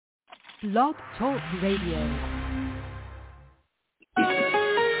Blog Talk Radio.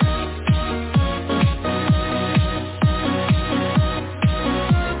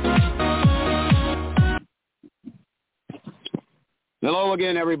 Hello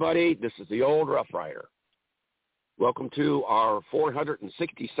again, everybody. This is the old Rough Rider. Welcome to our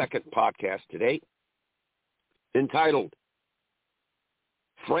 462nd podcast today, entitled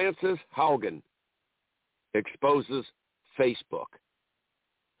Frances Haugen Exposes Facebook.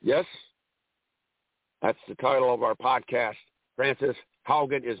 Yes, that's the title of our podcast. Frances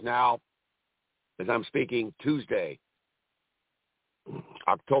Haugen is now, as I'm speaking, Tuesday,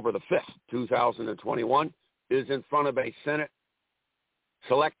 October the 5th, 2021, is in front of a Senate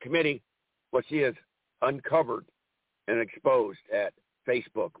Select Committee, what she has uncovered and exposed at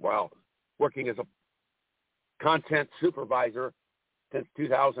Facebook while working as a content supervisor since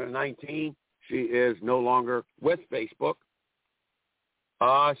 2019. She is no longer with Facebook.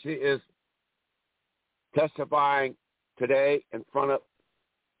 She is testifying today in front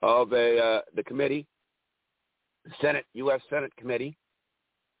of the committee, Senate, U.S. Senate Committee,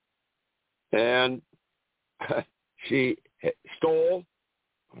 and she stole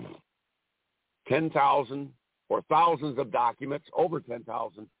 10,000 or thousands of documents, over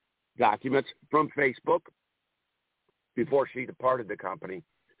 10,000 documents from Facebook before she departed the company.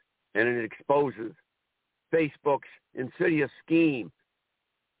 And it exposes Facebook's insidious scheme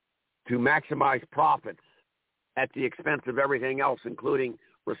to maximize profits at the expense of everything else, including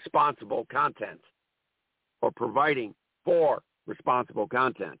responsible content or providing for responsible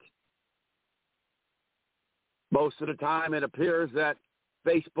content. Most of the time it appears that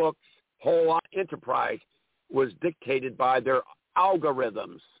Facebook's whole enterprise was dictated by their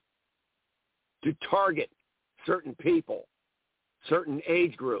algorithms to target certain people, certain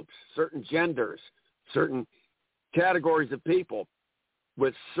age groups, certain genders, certain categories of people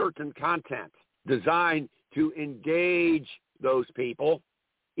with certain content designed to engage those people,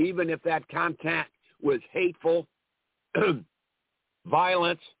 even if that content was hateful,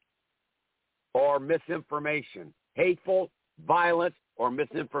 violence, or misinformation. Hateful, violence, or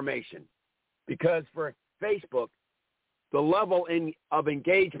misinformation. Because for Facebook, the level of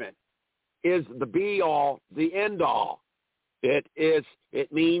engagement is the be-all, the end-all.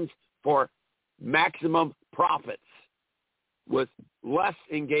 It means for maximum profits. With less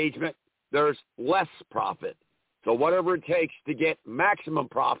engagement, there's less profit. So whatever it takes to get maximum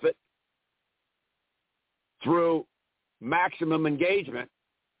profit through maximum engagement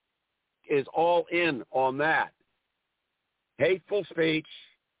is all in on that. Hateful speech,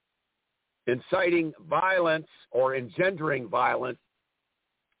 inciting violence or engendering violence,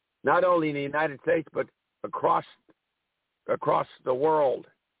 not only in the United States but across the world,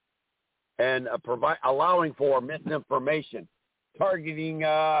 and allowing for misinformation, targeting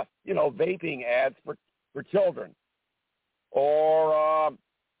vaping ads for children, or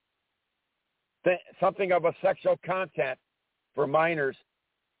something of a sexual content for minors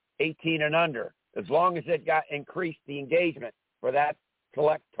 18 and under, as long as it got increased the engagement for that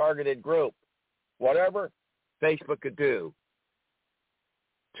select targeted group. Whatever Facebook could do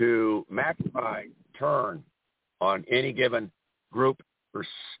to maximize turn on any given group or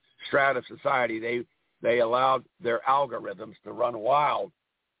strata of society, they allowed their algorithms to run wild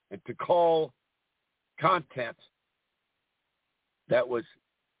and to call content that was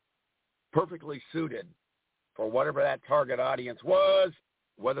perfectly suited for whatever that target audience was,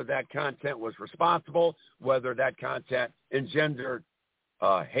 whether that content was responsible, whether that content engendered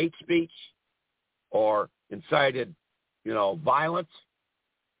hate speech or incited, violence,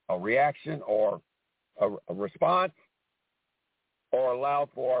 a reaction or a response, or allowed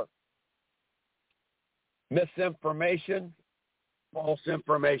for misinformation, false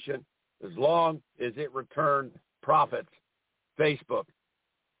information, as long as it returned profits. Facebook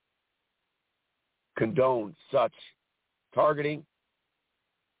condoned such targeting,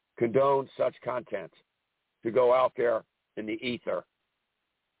 condone such content to go out there in the ether.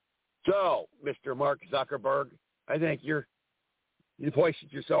 So, Mr. Mark Zuckerberg, I think you've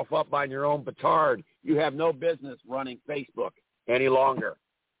hoisted yourself up on your own petard. You have no business running Facebook any longer.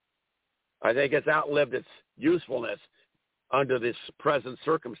 I think it's outlived its usefulness under this present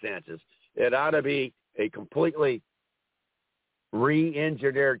circumstances. It ought to be a completely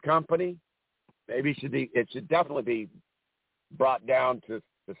re-engineered company. Maybe it should definitely be brought down to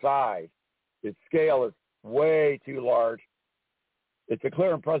the size. Its scale is way too large. It's a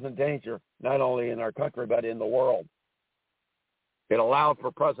clear and present danger, not only in our country, but in the world. It allowed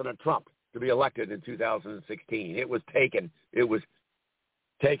for President Trump to be elected in 2016. It was taken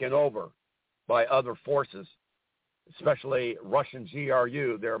over by other forces especially Russian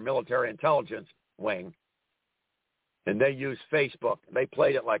GRU, their military intelligence wing, and they used Facebook. They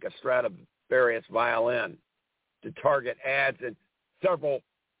played it like a Stradivarius violin to target ads in several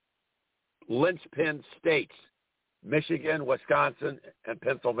linchpin states, Michigan, Wisconsin, and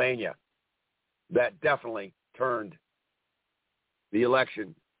Pennsylvania, that definitely turned the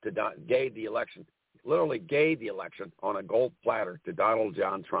election gave the election on a gold platter to Donald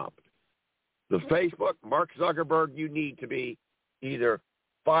John Trump. The Facebook, Mark Zuckerberg, you need to be either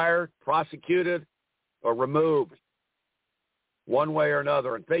fired, prosecuted, or removed one way or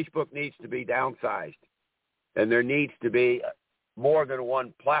another. And Facebook needs to be downsized. And there needs to be more than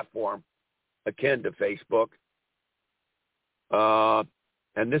one platform akin to Facebook.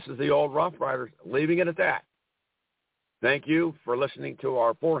 And this is the old Rough Riders, leaving it at that. Thank you for listening to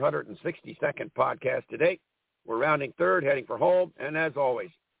our 462nd podcast today. We're rounding third, heading for home. And as always,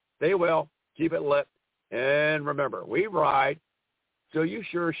 stay well, keep it lit, and remember, we ride so you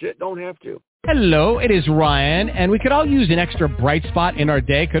sure as shit don't have to. Hello, it is Ryan, and we could all use an extra bright spot in our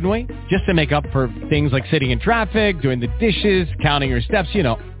day, couldn't we? Just to make up for things like sitting in traffic, doing the dishes, counting your steps,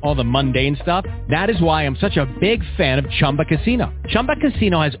 all the mundane stuff. That is why I'm such a big fan of Chumba Casino. Chumba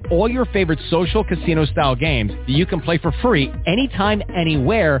Casino has all your favorite social casino-style games that you can play for free anytime,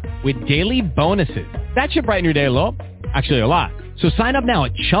 anywhere with daily bonuses. That should brighten your day a little. Actually, a lot. So sign up now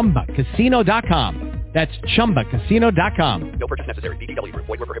at ChumbaCasino.com. That's ChumbaCasino.com. No purchase necessary. VGW Group.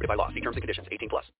 Void where prohibited by law. See terms and conditions. 18+.